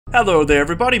Hello there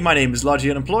everybody, my name is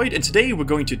Unemployed, and today we're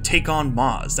going to take on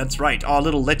Mars. That's right, our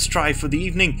little let's try for the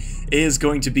evening is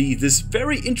going to be this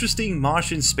very interesting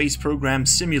Martian space program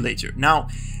simulator. Now,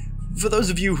 for those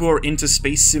of you who are into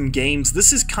space sim games,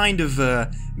 this is kind of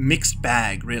a mixed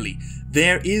bag, really.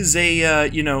 There is a, I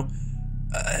don't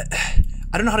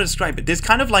know how to describe it. There's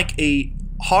kind of like a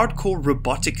hardcore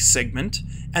robotics segment,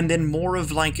 and then more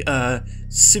of like a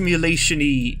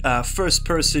simulation-y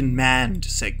first-person manned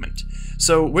segment.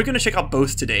 So we're going to check out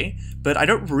both today, but I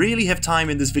don't really have time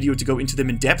in this video to go into them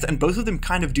in depth, and both of them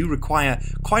kind of do require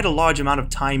quite a large amount of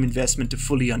time investment to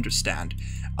fully understand.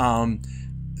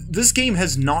 This game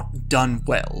has not done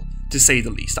well, to say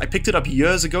the least. I picked it up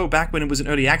years ago, back when it was in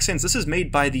early access. This is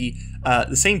made by the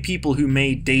same people who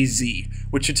made DayZ,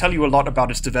 which should tell you a lot about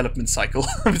its development cycle.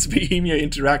 It's Bohemia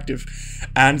Interactive.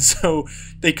 And so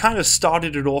they kind of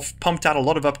started it off, pumped out a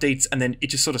lot of updates, and then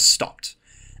it just sort of stopped.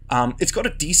 It's got a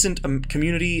decent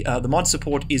community. The mod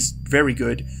support is very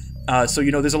good. So, you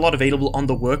know, there's a lot available on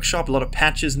the workshop, a lot of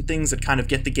patches and things that kind of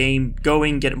get the game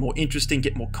going, get it more interesting,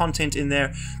 get more content in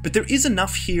there. But there is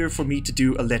enough here for me to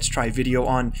do a Let's Try video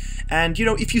on. And, you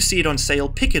know, if you see it on sale,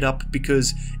 pick it up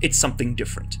because it's something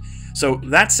different. So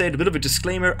that said, a bit of a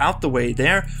disclaimer out the way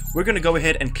there. We're going to go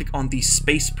ahead and click on the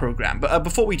space program. But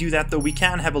before we do that, though, we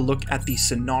can have a look at the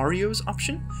scenarios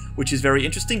option, which is very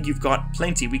interesting. You've got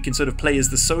plenty. We can sort of play as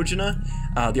the Sojourner,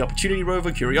 the Opportunity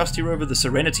Rover, Curiosity Rover, the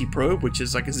Serenity Probe, which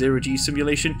is like a zero-G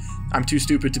simulation. I'm too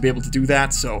stupid to be able to do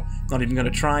that, so not even going to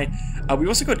try. We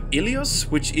also got Ilios,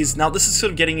 which is, now this is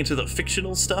sort of getting into the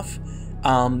fictional stuff.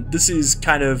 This is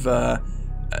kind of...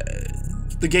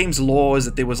 the game's lore is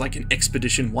that there was like an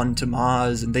Expedition 1 to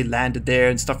Mars, and they landed there,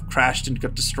 and stuff crashed and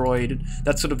got destroyed, and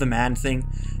that's sort of the man thing.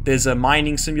 There's a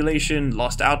mining simulation,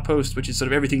 Lost Outpost, which is sort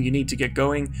of everything you need to get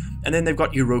going, and then they've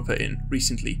got Europa in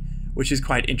recently, which is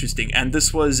quite interesting. And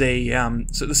this was a,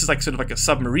 so this is like sort of like a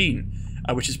submarine,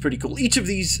 which is pretty cool. Each of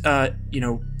these, you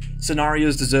know,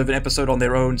 scenarios deserve an episode on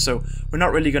their own, so we're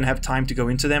not really going to have time to go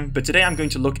into them. But today I'm going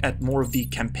to look at more of the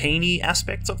campaign-y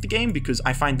aspects of the game because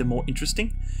I find them more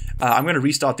interesting. I'm going to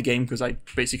restart the game because I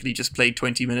basically just played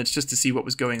 20 minutes just to see what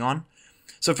was going on.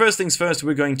 So first things first,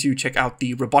 we're going to check out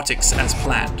the robotics as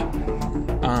planned.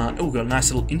 Oh, got a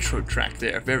nice little intro track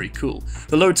there. Very cool.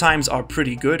 The load times are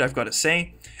pretty good, I've got to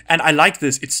say. And I like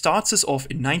this. It starts us off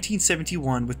in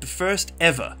 1971 with the first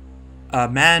ever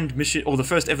manned mission, or the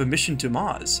first ever mission to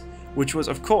Mars, which was,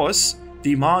 of course,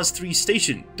 the Mars 3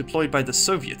 station deployed by the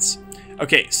Soviets.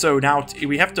 Okay, so now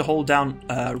we have to hold down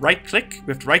right-click.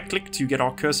 We have to right-click to get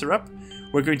our cursor up.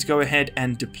 We're going to go ahead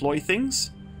and deploy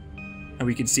things. And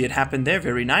we can see it happen there.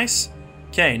 Very nice.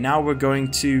 Okay, now we're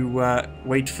going to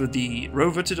wait for the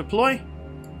rover to deploy.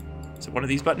 So one of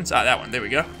these buttons? Ah, that one. There we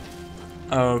go.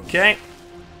 Okay.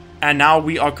 And now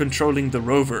we are controlling the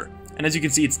rover. And as you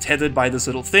can see, it's tethered by this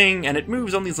little thing, and it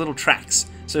moves on these little tracks.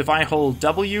 So if I hold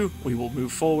W, we will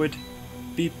move forward.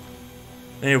 Beep.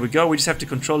 There we go. We just have to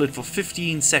control it for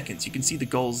 15 seconds. You can see the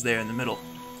goals there in the middle.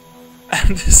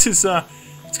 And this is,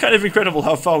 it's kind of incredible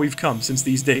how far we've come since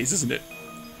these days, isn't it?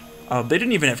 They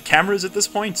didn't even have cameras at this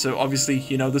point, so obviously,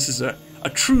 you know, this is a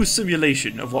true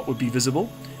simulation of what would be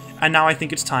visible. And now I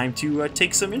think it's time to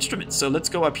take some instruments. So let's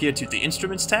go up here to the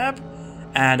Instruments tab.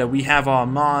 And we have our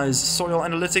Mars Soil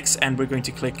Analytics, and we're going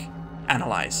to click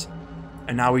Analyze.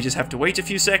 And now we just have to wait a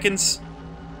few seconds.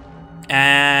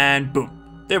 And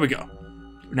boom. There we go.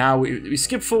 Now we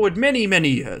skip forward many, many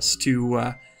years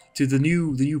to the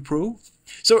new probe.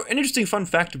 So an interesting fun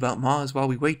fact about Mars while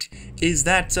we wait is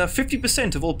that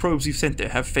 50% of all probes we've sent there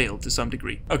have failed to some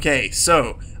degree. Okay,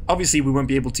 so obviously we won't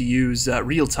be able to use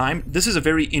real time. This is a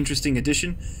very interesting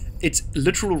addition. It's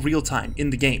literal real time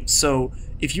in the game. So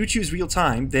if you choose real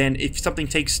time, then if something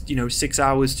takes, you know, 6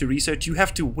 hours to research, you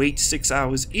have to wait 6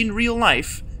 hours in real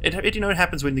life. It you know, it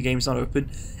happens when the game's not open,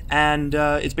 and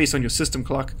it's based on your system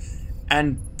clock.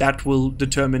 And that will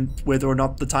determine whether or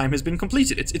not the time has been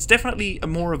completed. It's definitely a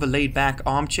more of a laid-back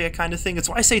armchair kind of thing. That's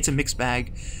why I say it's a mixed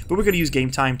bag. But we're going to use game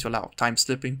time to allow time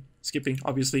skipping,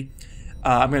 obviously.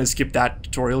 I'm going to skip that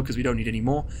tutorial because we don't need any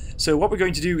more. So what we're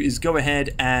going to do is go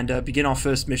ahead and begin our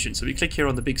first mission. So we click here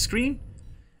on the big screen,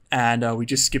 and we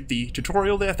just skip the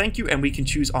tutorial there, thank you, and we can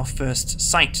choose our first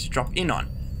site to drop in on.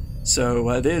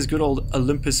 So there's good old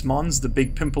Olympus Mons, the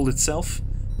big pimple itself.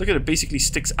 Look at it, basically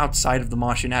sticks outside of the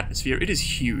Martian atmosphere. It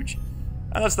is huge.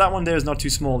 And that one there is not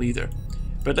too small either.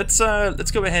 But let's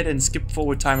go ahead and skip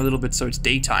forward time a little bit so it's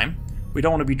daytime. We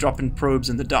don't want to be dropping probes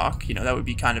in the dark. You know, that would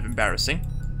be kind of embarrassing.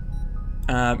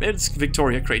 It's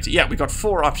Victoria Crater. Yeah, we got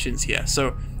 4 options here.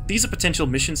 So these are potential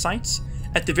mission sites.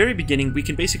 At the very beginning, we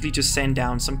can basically just send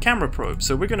down some camera probes.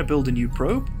 So we're going to build a new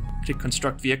probe. Click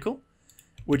Construct Vehicle.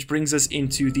 which brings us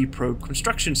into the probe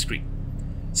construction screen.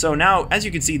 So now, as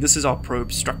you can see, this is our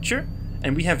probe structure,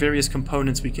 and we have various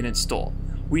components we can install.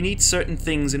 We need certain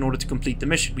things in order to complete the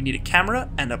mission. We need a camera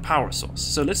and a power source.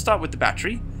 So let's start with the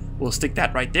battery. We'll stick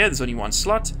that right there. There's only one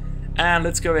slot. And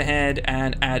let's go ahead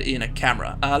and add in a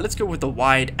camera. Let's go with the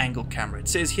wide angle camera. It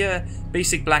says here,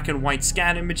 basic black and white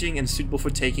scan imaging and suitable for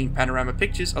taking panorama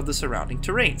pictures of the surrounding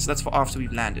terrain. So that's for after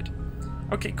we've landed.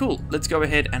 Okay, cool. Let's go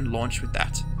ahead and launch with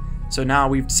that. So now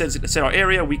we've set our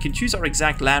area. We can choose our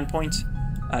exact land point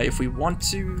if we want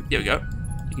to. There we go.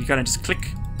 You can kind of just click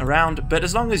around. But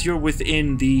as long as you're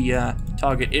within the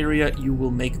target area, you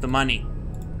will make the money.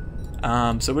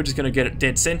 So we're just going to get it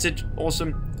dead centered.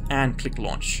 Awesome. And click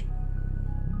launch.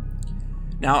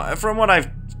 Now, from what I've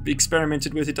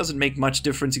experimented with, it doesn't make much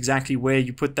difference exactly where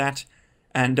you put that.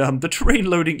 And the terrain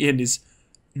loading in is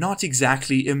not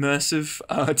exactly immersive,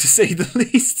 to say the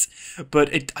least.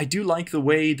 But I do like the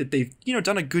way that they've,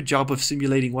 done a good job of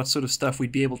simulating what sort of stuff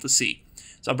we'd be able to see.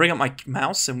 So I'll bring up my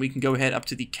mouse and we can go ahead up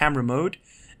to the camera mode.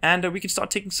 And we can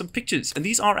start taking some pictures. And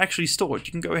these are actually stored.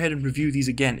 You can go ahead and review these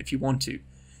again if you want to.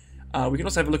 We can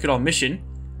also have a look at our mission.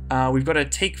 We've got to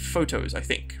take photos, I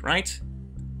think, right?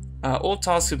 All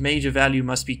tasks of major value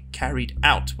must be carried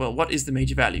out. Well, what is the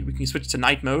major value? We can switch to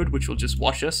night mode, which will just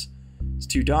wash us. It's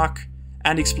too dark.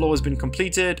 And explore has been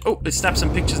completed. Oh, let's snap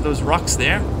some pictures of those rocks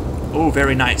there. Oh,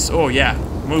 very nice. Oh, yeah.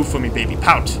 Move for me, baby.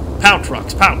 Pout. Pout,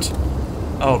 rocks. Pout.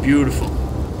 Oh, beautiful.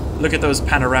 Look at those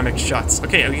panoramic shots.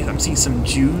 Okay, I'm seeing some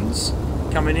dunes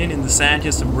coming in the sand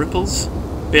here. Some ripples.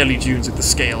 Barely dunes at the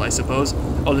scale, I suppose.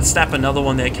 Oh, let's snap another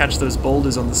one there. Catch those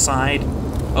boulders on the side.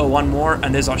 Oh, one more.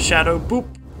 And there's our shadow. Boop.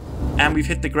 And we've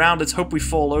hit the ground. Let's hope we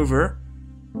fall over.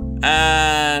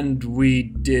 And we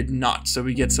did not. So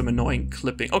we get some annoying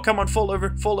clipping. Oh, come on. Fall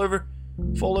over. Fall over.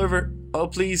 Fall over. Oh,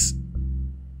 please.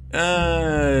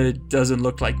 It doesn't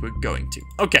look like we're going to.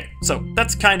 Okay, so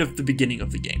that's kind of the beginning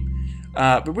of the game.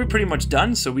 But we're pretty much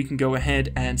done. So we can go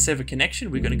ahead and sever connection.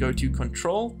 We're going to go to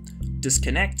Control,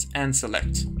 Disconnect, and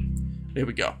Select. There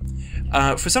we go.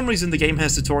 For some reason the game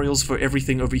has tutorials for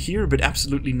everything over here, but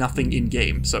absolutely nothing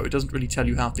in-game, so it doesn't really tell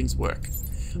you how things work.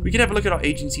 We can have a look at our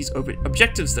agency's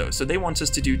objectives though. So they want us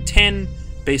to do 10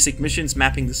 basic missions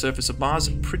mapping the surface of Mars.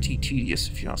 Pretty tedious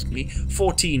if you ask me.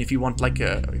 14 if you want like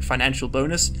a financial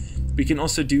bonus. We can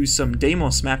also do some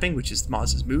Deimos mapping, which is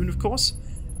Mars's moon, of course.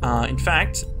 In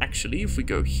fact, actually, if we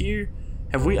go here,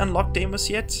 have we unlocked Deimos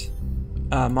yet?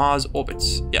 Mars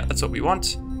orbits. Yeah, that's what we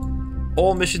want.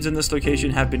 All missions in this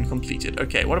location have been completed.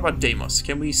 Okay, what about Deimos?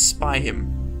 Can we spy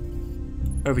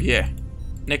him? Over here.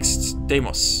 Next,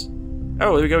 Deimos.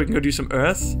 Oh, there we go. We can go do some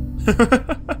Earth.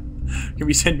 Can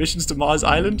we send missions to Mars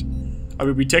Island? I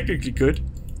mean, we technically could,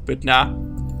 but nah.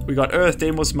 We got Earth,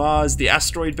 Deimos, Mars, the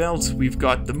asteroid belt. We've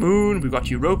got the moon. We've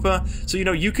got Europa. So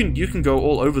you can go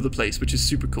all over the place, which is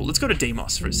super cool. Let's go to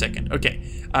Deimos for a second. Okay,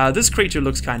 this crater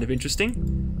looks kind of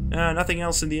interesting. Nothing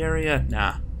else in the area?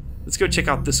 Nah. Let's go check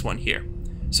out this one here.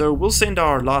 So we'll send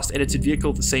our last edited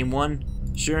vehicle, the same one,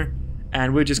 sure.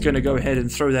 And we're just going to go ahead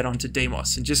and throw that onto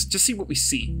Deimos and just see what we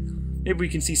see. Maybe we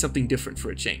can see something different for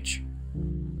a change.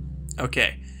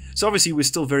 Okay, so obviously we're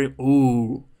still very...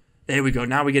 Ooh, there we go.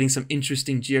 Now we're getting some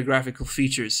interesting geographical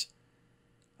features.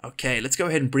 Okay, let's go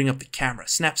ahead and bring up the camera.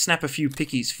 Snap a few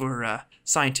pickies for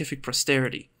scientific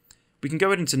posterity. We can go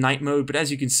ahead into night mode, but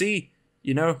as you can see,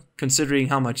 considering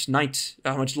how much light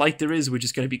there is, we're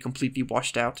just going to be completely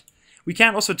washed out. We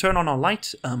can also turn on our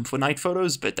light for night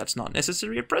photos, but that's not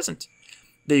necessary at present.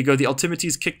 There you go, the altimeter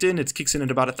is kicked in. It kicks in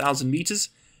at about 1,000 meters.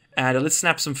 And let's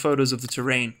snap some photos of the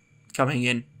terrain coming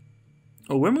in.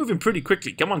 Oh, we're moving pretty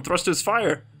quickly. Come on, thrusters,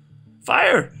 fire!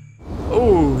 Fire!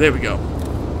 Oh, there we go.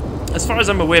 As far as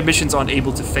I'm aware, missions aren't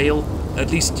able to fail. At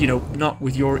least, not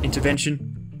with your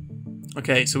intervention.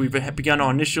 Okay, so we've begun our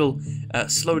initial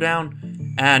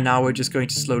slowdown. And now we're just going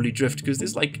to slowly drift because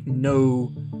there's like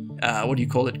no,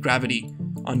 gravity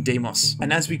on Deimos.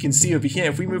 And as we can see over here,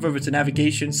 if we move over to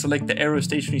navigation, select the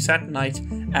aerostationary satellite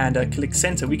and click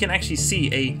center, we can actually see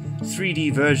a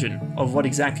 3D version of what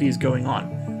exactly is going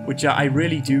on, which I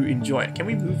really do enjoy. Can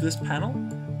we move this panel?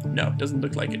 No, it doesn't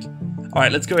look like it. All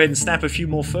right, let's go ahead and snap a few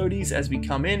more photos as we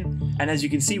come in. And as you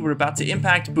can see, we're about to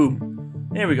impact. Boom.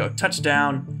 There we go.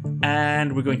 Touchdown.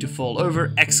 And we're going to fall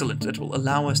over. Excellent. That will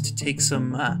allow us to take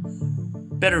some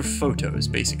better photos,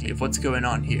 basically, of what's going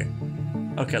on here.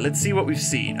 Okay, let's see what we've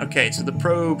seen. Okay, so the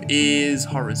probe is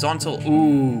horizontal.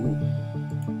 Ooh,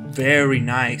 very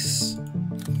nice.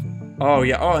 Oh,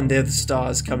 yeah. Oh, and there are the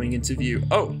stars coming into view.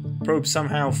 Oh, probe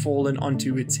somehow fallen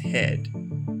onto its head.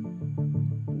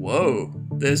 Whoa,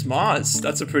 there's Mars.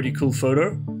 That's a pretty cool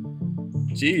photo.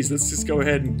 Jeez, let's just go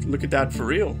ahead and look at that for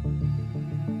real.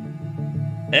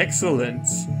 Excellent.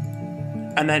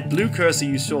 And that blue cursor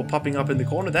you saw popping up in the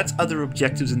corner, that's other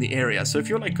objectives in the area. So if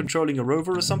you're like controlling a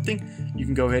rover or something, you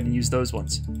can go ahead and use those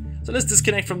ones. So let's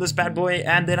disconnect from this bad boy,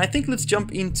 and then I think let's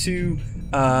jump into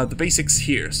the basics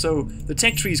here. So the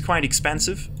tech tree is quite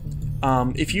expansive.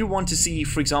 If you want to see,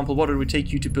 for example, what it would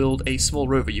take you to build a small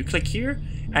rover, you click here,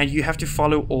 and you have to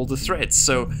follow all the threads.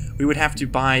 So we would have to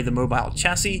buy the mobile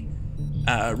chassis,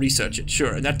 research it,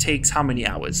 sure, and that takes how many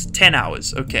hours? 10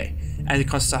 hours, okay. And it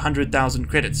costs 100,000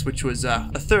 credits, which was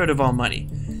a third of our money.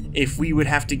 If we would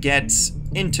have to get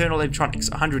internal electronics,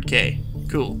 100k,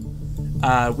 cool.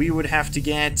 We would have to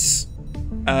get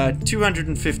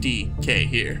 250k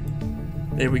here.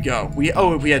 There we go. We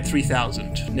had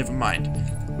 3,000, never mind.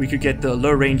 We could get the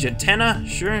low range antenna,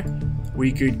 sure.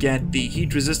 We could get the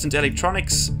heat resistant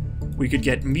electronics. We could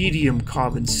get medium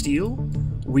carbon steel.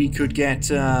 We could get,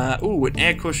 an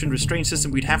air cushion restraint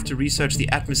system. We'd have to research the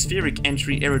atmospheric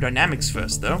entry aerodynamics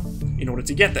first, though, in order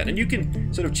to get that. And you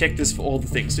can sort of check this for all the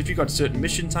things. So if you've got certain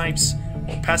mission types,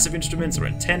 or passive instruments, or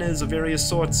antennas of various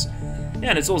sorts,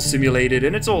 yeah, and it's all simulated,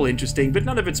 and it's all interesting, but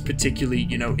none of it's particularly,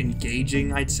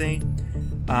 engaging, I'd say.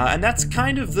 And that's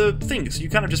kind of the thing. So you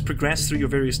kind of just progress through your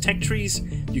various tech trees,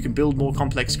 you can build more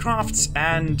complex crafts,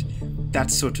 and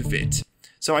that's sort of it.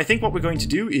 So I think what we're going to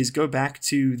do is go back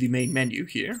to the main menu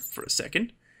here for a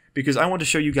second, because I want to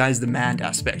show you guys the manned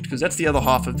aspect, because that's the other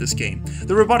half of this game.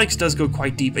 The robotics does go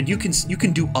quite deep, and you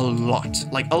can do a lot,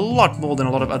 like a lot more than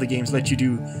a lot of other games let you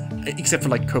do, except for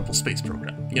like Kerbal Space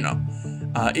Program,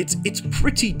 It's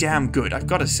pretty damn good, I've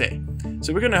got to say.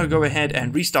 So we're going to go ahead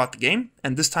and restart the game,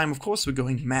 and this time, of course, we're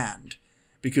going manned,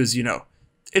 because,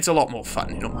 it's a lot more fun,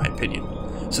 in my opinion.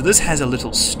 So this has a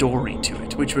little story to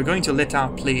it, which we're going to let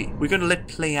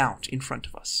play out in front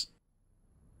of us.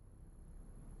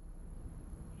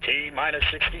 T-minus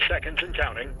 60 seconds and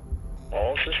counting.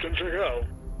 All systems are go.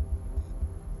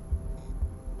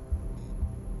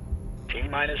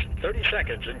 T-minus 30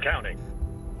 seconds and counting.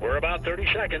 We're about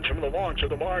 30 seconds from the launch of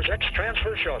the Mars X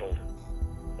transfer shuttle.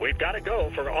 We've got to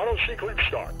go for auto sequence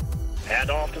start.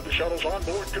 Hand off to the shuttle's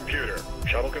onboard computer.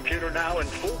 Shuttle computer now in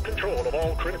full control of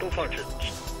all critical functions.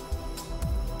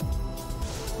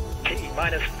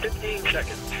 T-minus 15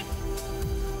 seconds.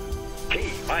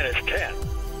 T-minus 10.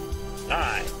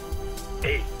 9.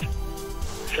 8.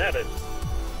 7.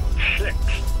 6.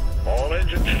 All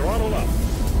engines throttle up.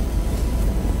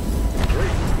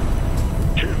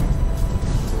 3. 2.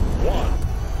 1.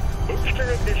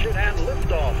 Booster ignition and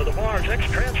liftoff of the Mars X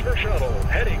transfer shuttle,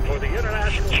 heading for the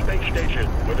International Space Station,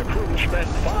 where the crew will spend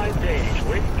 5 days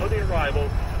waiting for the arrival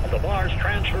of the Mars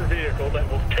transfer vehicle that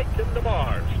will take them to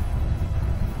Mars.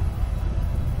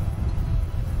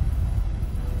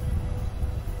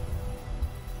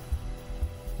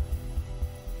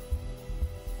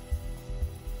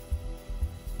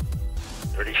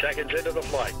 Seconds into the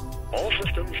flight. All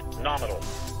systems nominal.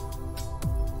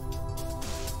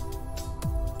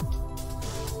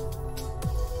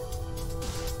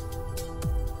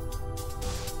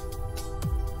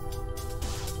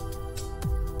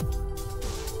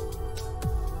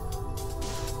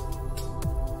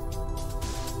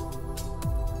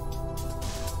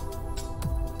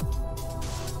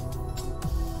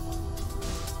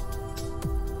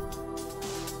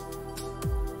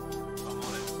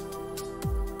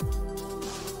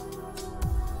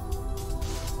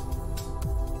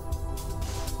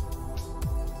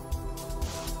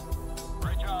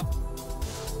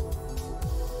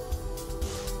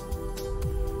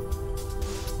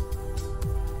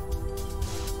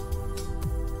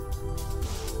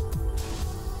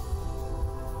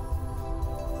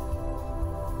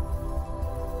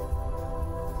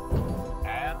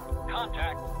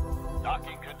 Contact.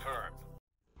 Docking confirmed.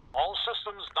 All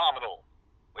systems nominal.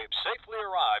 We've safely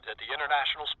arrived at the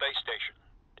International Space Station.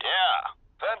 Yeah,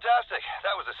 fantastic.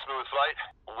 That was a smooth flight.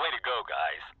 Way to go,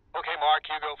 guys. Okay, Mark,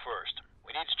 you go first.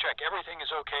 We need to check everything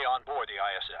is okay on board the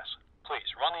ISS. Please,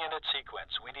 run the init sequence.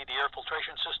 We need the air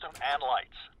filtration system and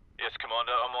lights. Yes,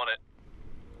 Commander, I'm on it.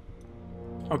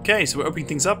 Okay, so we're opening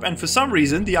things up, and for some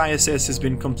reason the ISS has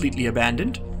been completely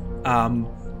abandoned.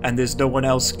 And there's no one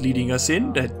else leading us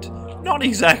in. That not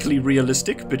exactly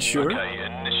realistic, but sure. Okay,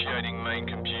 initiating main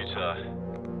computer.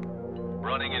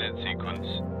 Running init sequence.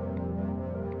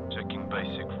 Checking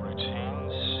basic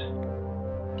routines.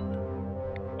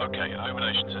 Okay,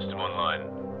 illumination system online.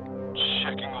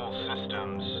 Checking all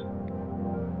systems.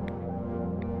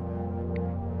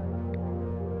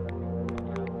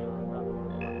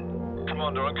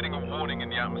 Commander, I'm getting a warning in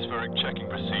the atmospheric checking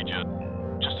procedure.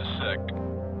 Just a sec.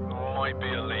 Might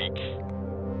be a leak.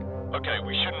 Okay,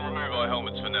 we shouldn't remove our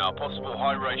helmets for now. Possible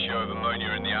high ratio of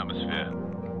ammonia in the atmosphere.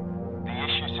 The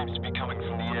issue seems to be coming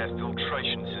from the air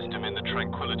filtration system in the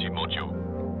Tranquility module.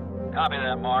 Copy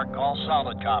that, Mark. All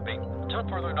solid copy. Until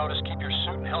further notice, keep your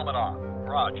suit and helmet on.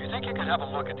 Rod, you think you could have a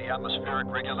look at the atmospheric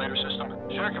regulator system?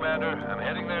 Sure, Commander. I'm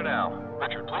heading there now.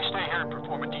 Richard, please stay here and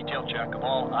perform a detailed check of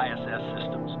all ISS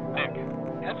systems. Nick,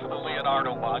 head for the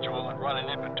Leonardo module and run an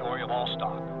inventory of all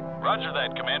stock. Roger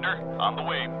that, Commander. On the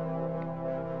way.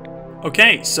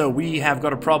 Okay, so we have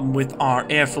got a problem with our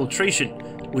air filtration.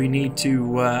 We need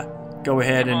to go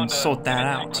ahead and Commander, sort that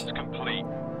command out. sequence complete.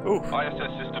 Ooh.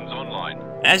 ISS systems online.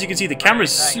 As you can see, the camera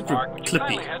is Thanks, super Mark. Would you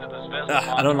kindly clippy. head to this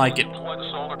Vesda I don't module like and it. deploy the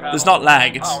solar There's panels? not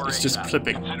lag, it's Powering just down.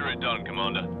 clipping. Consider it done,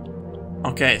 Commander.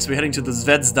 Okay, so we're heading to the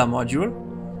Zvezda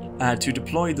module to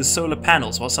deploy the solar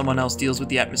panels while someone else deals with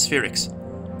the atmospherics.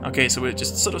 Okay, so we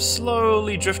just sort of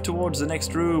slowly drift towards the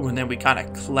next room, and then we kind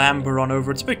of clamber on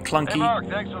over. It's a bit Hey, clunky, Mark,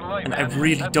 thanks for the light, and I man.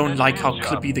 really That's don't an like how engineer's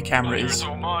job. clippy the camera Pleasure is.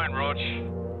 all mine, Rog.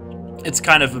 It's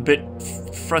kind of a bit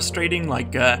frustrating,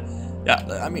 like, yeah,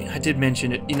 I mean, I did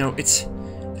mention it, you know,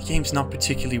 the game's not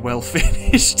particularly well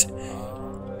finished.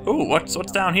 Oh, what's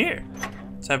down here?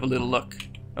 Let's have a little look.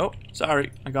 Oh,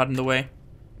 sorry, I got in the way.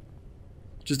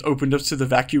 Just opened up to the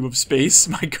vacuum of space,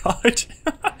 my god.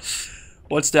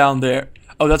 What's down there?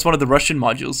 Oh, that's one of the Russian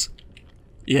modules.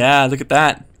 Yeah, look at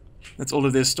that. That's all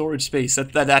of their storage space.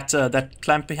 That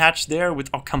clamp hatch there with...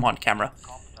 Oh, come on, camera.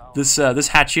 This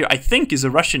hatch here, I think, is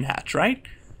a Russian hatch, right?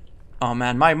 Oh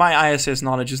man, my ISS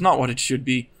knowledge is not what it should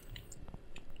be.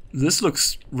 This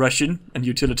looks Russian and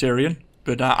utilitarian,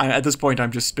 but at this point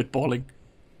I'm just spitballing.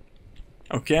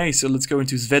 Okay, so let's go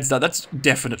into Zvezda. That's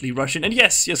definitely Russian. And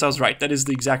yes, I was right. That is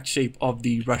the exact shape of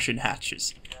the Russian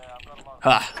hatches.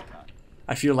 Ha!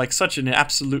 I feel like such an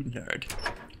absolute nerd.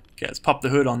 Okay, let's pop the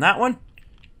hood on that one.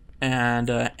 And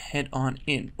head on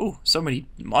in. Oh, so many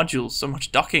modules, so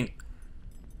much docking.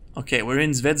 Okay, we're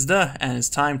in Zvezda, and it's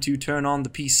time to turn on the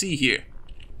PC here.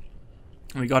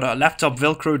 We got our laptop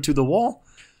velcroed to the wall.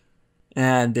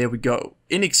 And there we go.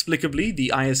 Inexplicably,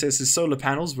 the ISS's solar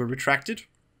panels were retracted.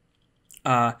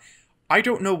 I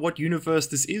don't know what universe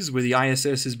this is where the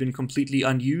ISS has been completely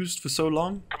unused for so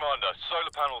long. Commander,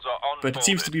 solar panels are on. But it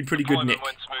seems to be in pretty good nick.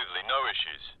 Went smoothly, no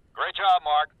issues. Great job,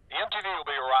 Mark. The MTV will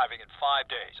be arriving in 5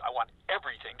 days. I want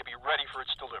everything to be ready for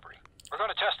its delivery. We're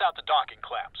going to test out the docking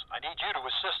clamps. I need you to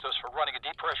assist us for running a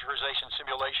depressurization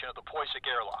simulation of the Poisek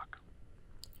airlock.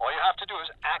 All you have to do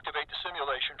is activate the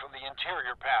simulation from the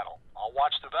interior panel. I'll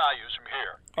watch the values from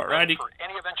here. Alrighty. For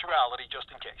any eventuality,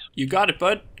 just in case. You got it,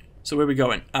 bud. So where are we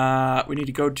going? We need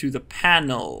to go to the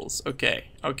panels.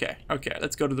 Okay.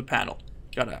 Let's go to the panel.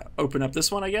 Gotta open up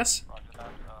this one, I guess.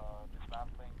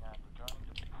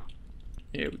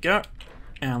 Here we go.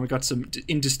 And we got some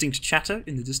indistinct chatter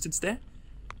in the distance there.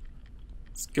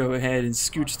 Let's go ahead and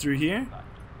scooch through here.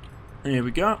 There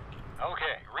we go.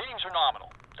 Okay, readings are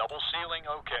nominal. Double ceiling,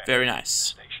 okay. Very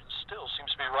nice. Station still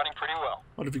seems to be running pretty well.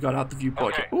 What have we got out the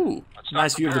viewport? Okay. Ooh, Let's start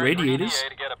nice view of the preparing for radiators. EDA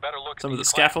to get a better look at Some of the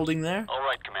these clamps. scaffolding there. All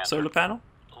right, Commander. Solar panel.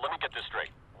 Let me get this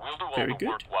straight. We'll do all Very the good.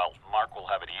 work while Mark will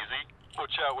have it easy.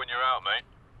 Watch out when you're out, mate.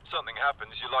 Something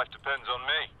happens, your life depends on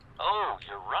me. Oh,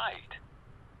 you're right.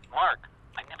 Mark,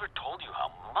 I never told you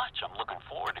how much I'm looking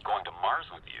forward to going to Mars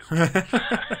with you.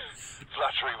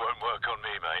 Flattery won't work on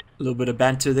me, mate. A little bit of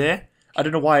banter there. I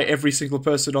don't know why every single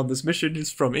person on this mission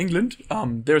is from England.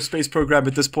 Their space program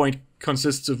at this point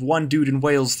consists of one dude in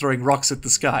Wales throwing rocks at the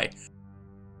sky.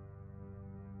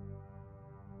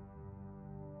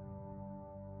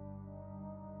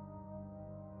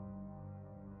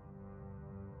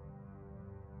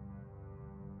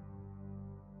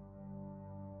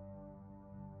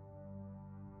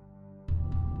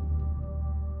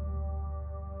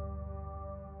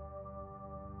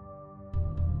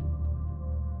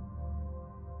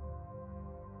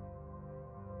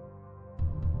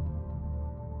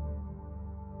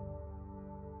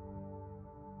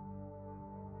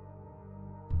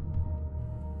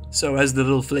 So as the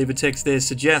little flavor text there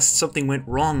suggests, something went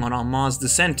wrong on our Mars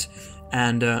descent,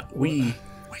 and we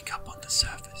wake up on the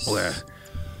surface. Where?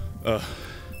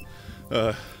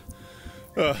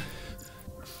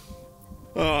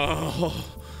 Oh.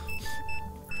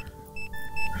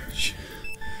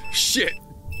 Shit!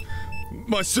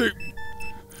 My suit!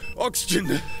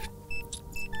 Oxygen!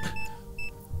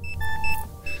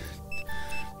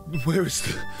 Where is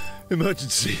the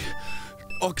emergency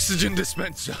oxygen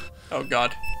dispenser? Oh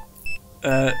god.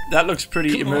 That looks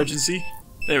pretty Come on. emergency.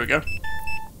 There we go.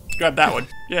 Grab that one.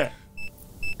 Yeah.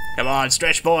 Come on,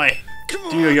 stretch boy.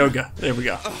 Come Do your on. yoga. There we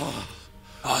go. Oh,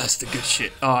 that's the good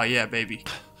shit. Oh yeah, baby.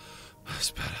 That's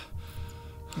better.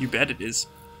 You bet it is.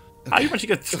 How do you actually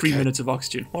get 3 Okay. minutes of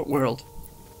oxygen? What world?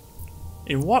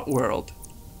 In what world?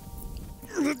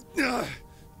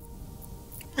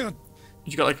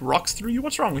 You got like rocks through you?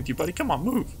 What's wrong with you, buddy? Come on,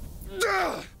 move.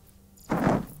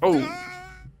 Oh.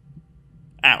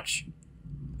 Ouch.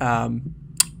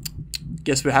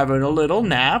 Guess we're having a little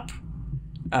nap.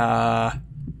 Bear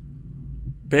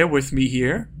with me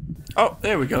here. Oh,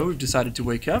 there we go. We've decided to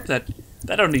wake up.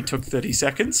 That only took 30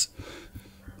 seconds.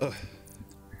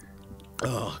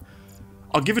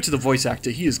 I'll give it to the voice actor.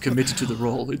 He is committed to the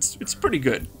role. It's pretty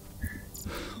good.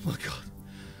 Oh my god.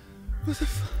 What the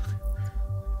fuck?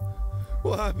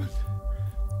 What happened?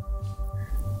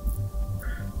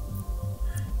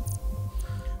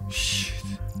 Shit.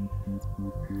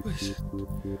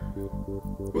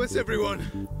 Where's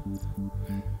everyone?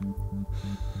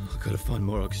 I've got to find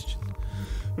more oxygen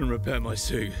and repair my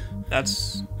suit.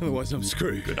 That's Otherwise I'm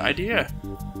screwed. good idea.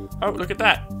 Oh, look at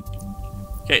that.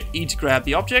 Okay, E to grab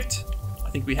the object. I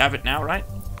think we have it now, right?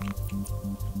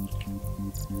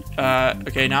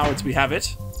 Okay, now we have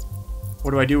it.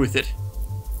 What do I do with it?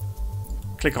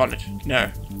 Click on it.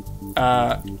 No.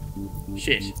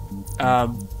 Shit.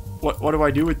 What do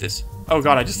I do with this? Oh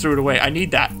god, I just threw it away. I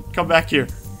need that. Come back here.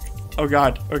 Oh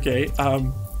god. Okay.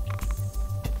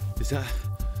 Is that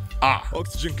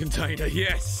oxygen container?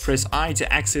 Yes. Press I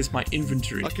to access my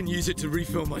inventory. I can use it to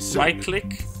refill my suit. Right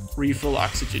click, refill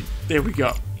oxygen. There we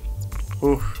go.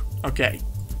 Oof. Okay.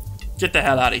 Get the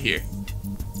hell out of here.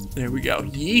 There we go.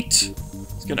 Yeet.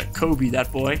 It's gonna Kobe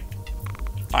that boy.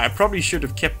 I probably should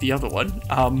have kept the other one.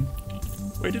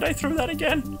 Where did I throw that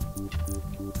again?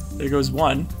 There goes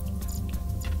one.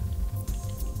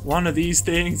 One of these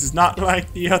things is not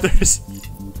like the others.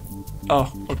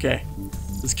 Oh, okay.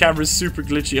 This camera's super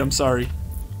glitchy, I'm sorry.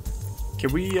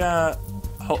 Can we,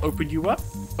 open you up?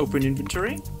 Open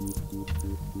inventory.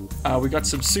 We got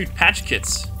some suit patch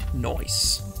kits.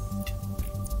 Nice.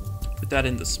 Put that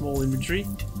in the small inventory.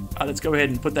 Let's go ahead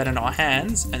and put that in our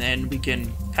hands, and then we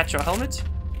can patch our helmet.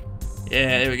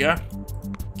 Yeah, there we go.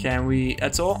 Can we,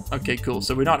 that's all? Okay, cool.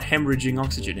 So we're not hemorrhaging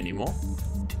oxygen anymore.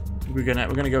 We're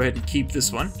gonna go ahead and keep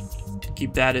this one.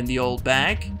 Keep that in the old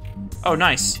bag. Oh,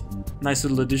 nice. Nice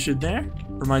little addition there.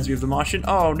 Reminds me of the Martian.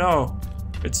 Oh no.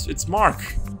 It's Mark.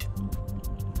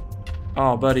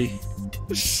 Oh, buddy.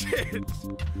 Shit.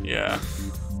 Yeah.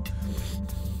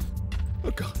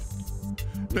 Oh god.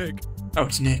 Nick. Oh,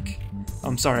 it's Nick.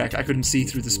 I'm sorry, I couldn't see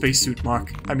through the spacesuit,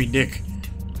 Mark. I mean, Nick.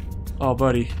 Oh,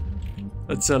 buddy.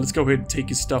 Let's go ahead and take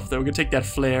his stuff, though. We're gonna take that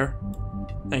flare.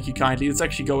 Thank you kindly. Let's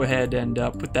actually go ahead and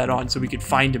put that on so we can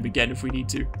find him again if we need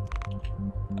to.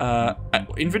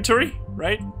 Inventory,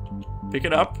 right? Pick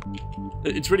it up.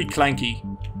 It's really clanky.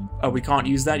 We can't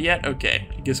use that yet? Okay.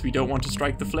 I guess we don't want to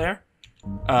strike the flare.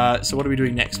 So what are we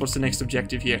doing next? What's the next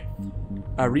objective here?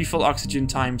 Refill oxygen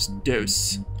times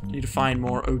dose. I need to find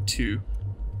more O2.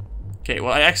 Okay,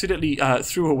 well, I accidentally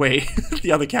threw away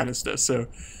the other canister, so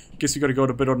I guess we gotta go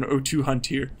a bit on an O2 hunt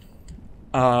here.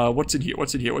 What's in here?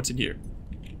 What's in here? What's in here?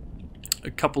 A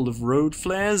couple of road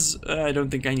flares. I don't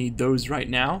think I need those right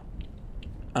now.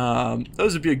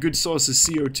 Those would be a good source of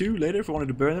CO2 later if I wanted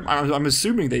to burn them. I'm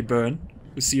assuming they burn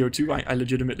with CO2. I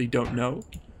legitimately don't know.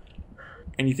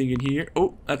 Anything in here?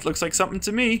 Oh, that looks like something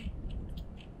to me.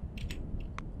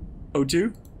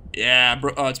 O2? Yeah,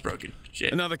 oh, it's broken.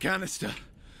 Shit. Another canister.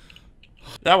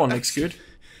 That one looks good.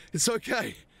 It's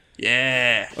okay.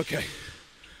 Yeah. Okay.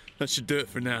 That should do it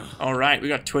for now. Alright, we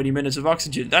got 20 minutes of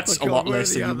oxygen. That's a lot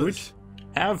less than you would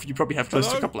have. You probably have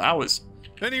close to a couple hours.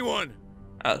 Anyone?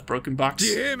 Broken box. Do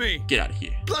you hear me? Get out of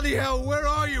here. Bloody hell, where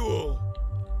are you all?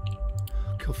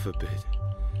 God forbid.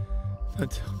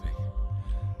 Don't tell me.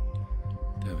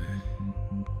 Damn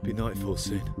it. Be nightfall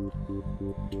soon.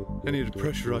 I need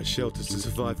pressurized shelters to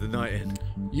survive the night in.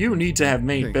 You need to have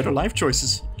made better life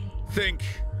choices. Think.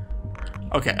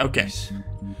 Okay, okay.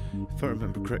 If I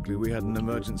remember correctly, we had an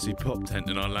emergency pop tent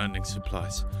in our landing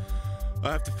supplies.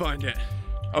 I have to find it.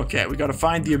 Okay, we gotta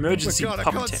find the emergency pop tent.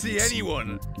 I can't see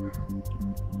anyone.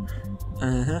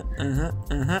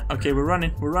 Okay, we're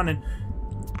running.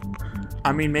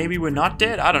 I mean, maybe we're not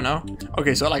dead. I don't know.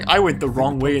 Okay, so like I went the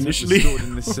wrong way initially.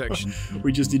 In this section.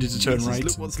 We just needed to turn right.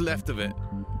 Look what's left of it.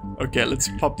 Okay, let's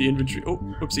pop the inventory. Oh,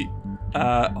 oopsie.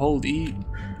 Hold E.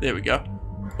 There we go.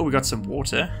 Oh, we got some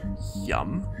water.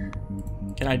 Yum.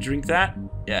 Can I drink that?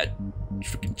 Yeah.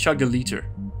 Freaking chug a liter.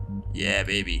 Yeah,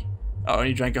 baby. Oh, I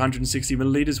only drank 160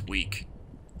 milliliters. Weak.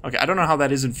 Okay, I don't know how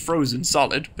that isn't frozen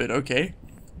solid, but okay.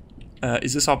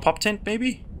 Is this our pop tent,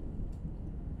 maybe?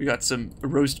 We got some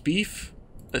roast beef.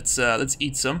 Let's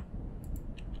eat some.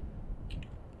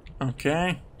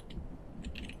 Okay.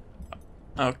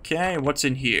 Okay, what's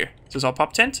in here? Is this our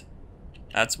pop tent?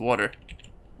 That's water.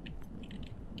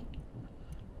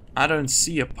 I don't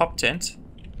see a pop tent.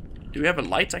 Do we have a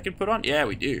light I can put on? Yeah,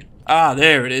 we do. Ah,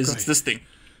 there it is. Great. It's this thing.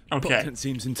 Okay. Pop tent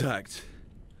seems intact.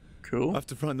 Cool. I have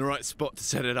to find the right spot to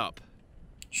set it up.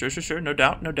 Sure. No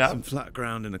doubt. Some flat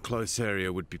ground in a close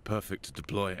area would be perfect to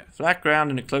deploy it. Flat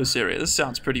ground in a close area. This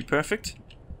sounds pretty perfect.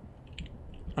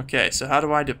 Okay, so how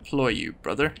do I deploy you,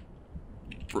 brother?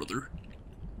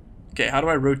 Okay, how do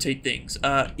I rotate things?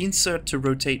 Insert to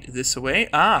rotate this away.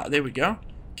 Ah, there we go.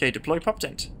 Okay, deploy pop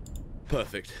tent.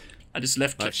 Perfect. I just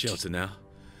left I have clicked. shelter now,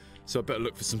 so I better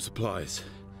look for some supplies.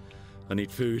 I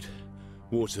need food,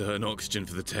 water, and oxygen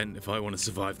for the tent if I want to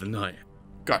survive the night.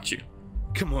 Got you.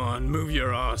 Come on, move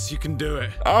your ass. You can do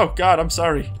it. Oh god, I'm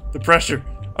sorry. The pressure.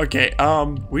 Okay,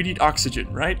 we need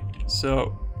oxygen, right?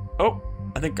 So, oh,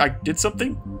 I think I did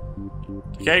something.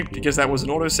 Okay, because that was an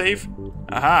autosave.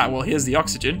 Aha, well here's the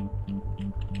oxygen.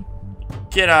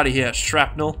 Get out of here,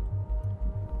 shrapnel.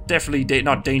 Definitely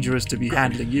not dangerous to be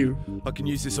handling you. I can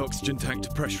use this oxygen tank to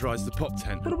pressurize the pop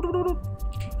tent.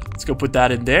 Let's go put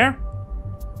that in there.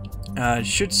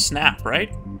 Should snap,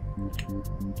 right?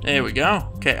 There we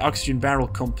go. Okay, oxygen barrel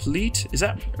complete. Is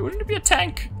that... wouldn't it be a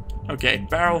tank? Okay,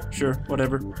 barrel, sure,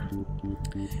 whatever.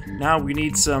 Now we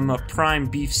need some prime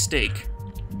beef steak.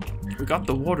 We got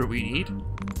the water we need.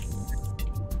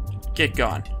 Get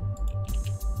gone.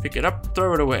 Pick it up,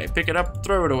 throw it away. Pick it up,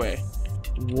 throw it away.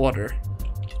 Water.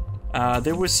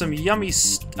 There was some yummy...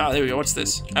 oh, there we go. What's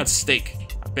this? That's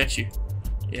steak. I bet you.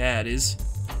 Yeah, it is.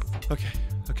 Okay.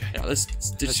 Yeah, let's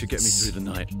That should get me through the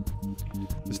night.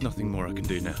 There's nothing more I can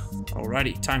do now.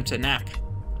 Alrighty, time to nap.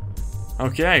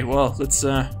 Okay, well, let's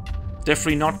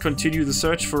definitely not continue the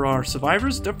search for our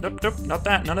survivors. Nope, not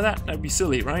that, none of that. That'd be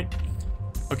silly, right?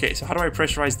 Okay, so how do I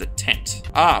pressurize the tent?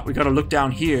 Ah, we gotta look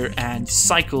down here and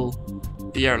cycle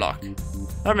the airlock.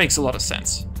 That makes a lot of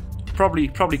sense. Probably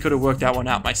could have worked that one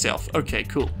out myself. Okay,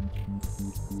 cool.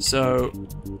 So,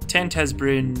 tent has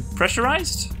been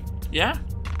pressurized? Yeah?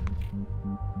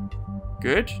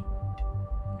 Good.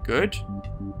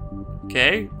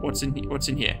 Okay, what's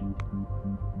in here?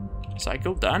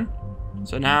 Cycle, done.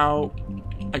 So now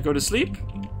I go to sleep.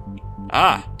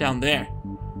 Ah, down there.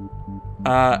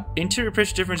 Interior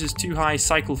pressure difference is too high,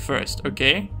 cycle first.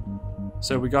 Okay.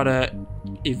 So we gotta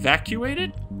evacuate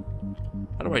it?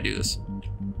 How do I do this?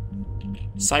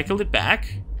 Cycle it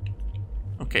back.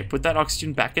 Okay, put that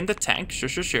oxygen back in the tank.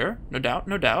 Sure. No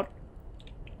doubt.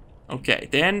 Okay,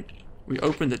 then we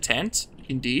open the tent.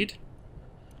 Indeed.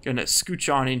 Gonna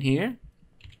scooch on in here.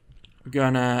 We're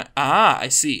gonna... ah, I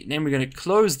see. Then we're gonna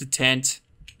close the tent.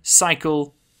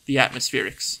 Cycle the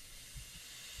atmospherics.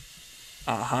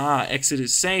 Aha, exit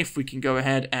is safe. We can go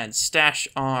ahead and stash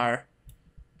our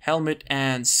helmet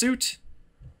and suit.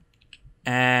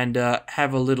 And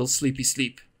have a little sleepy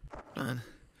sleep. Man,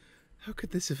 how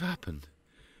could this have happened?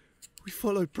 We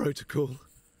followed protocol.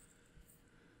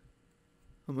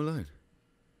 I'm alone.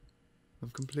 I'm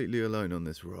completely alone on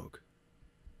this rock.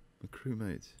 My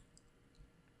crewmates,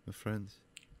 my friends,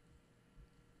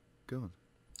 gone.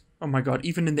 Oh my god,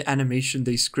 even in the animation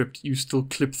they script, you still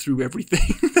clip through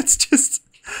everything. That's just...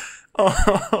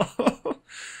 oh.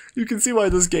 You can see why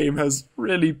this game has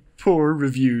really poor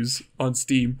reviews on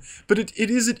Steam. But it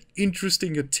is an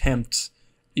interesting attempt,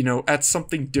 you know, at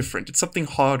something different. It's something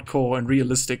hardcore and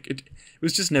realistic. It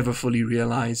was just never fully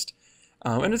realized.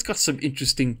 And it's got some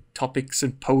interesting topics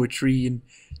and poetry and,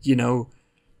 you know,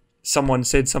 someone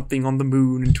said something on the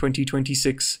moon in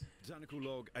 2026. Botanical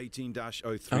log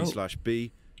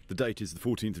 18-03/B. The date is the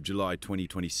 14th of July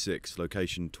 2026.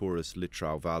 Location Taurus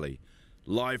Littrow Valley.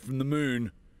 Live from the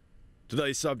moon.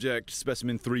 Today's subject,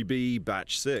 specimen 3B,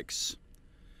 batch 6.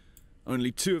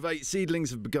 Only 2 of 8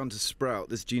 seedlings have begun to sprout.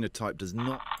 This genotype does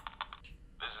not...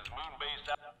 This is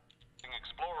Moon-based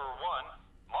Explorer 1.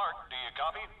 Mark, do you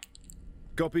copy?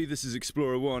 Copy, this is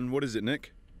Explorer 1. What is it,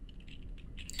 Nick?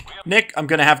 Nick, I'm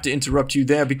going to have to interrupt you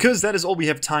there because that is all we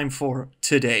have time for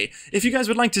today. If you guys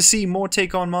would like to see more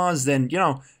Take on Mars, then, you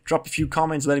know, drop a few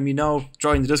comments letting me know,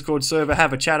 join the Discord server,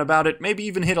 have a chat about it, maybe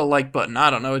even hit a like button.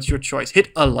 I don't know, it's your choice.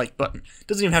 Hit a like button.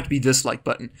 Doesn't even have to be this like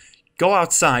button. Go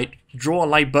outside, draw a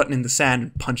like button in the sand,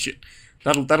 and punch it.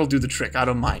 That'll do the trick, I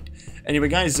don't mind. Anyway,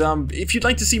 guys, if you'd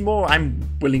like to see more,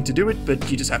 I'm willing to do it,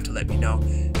 but you just have to let me know.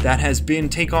 That has been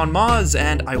Take on Mars,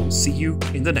 and I will see you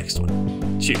in the next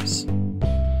one. Cheers.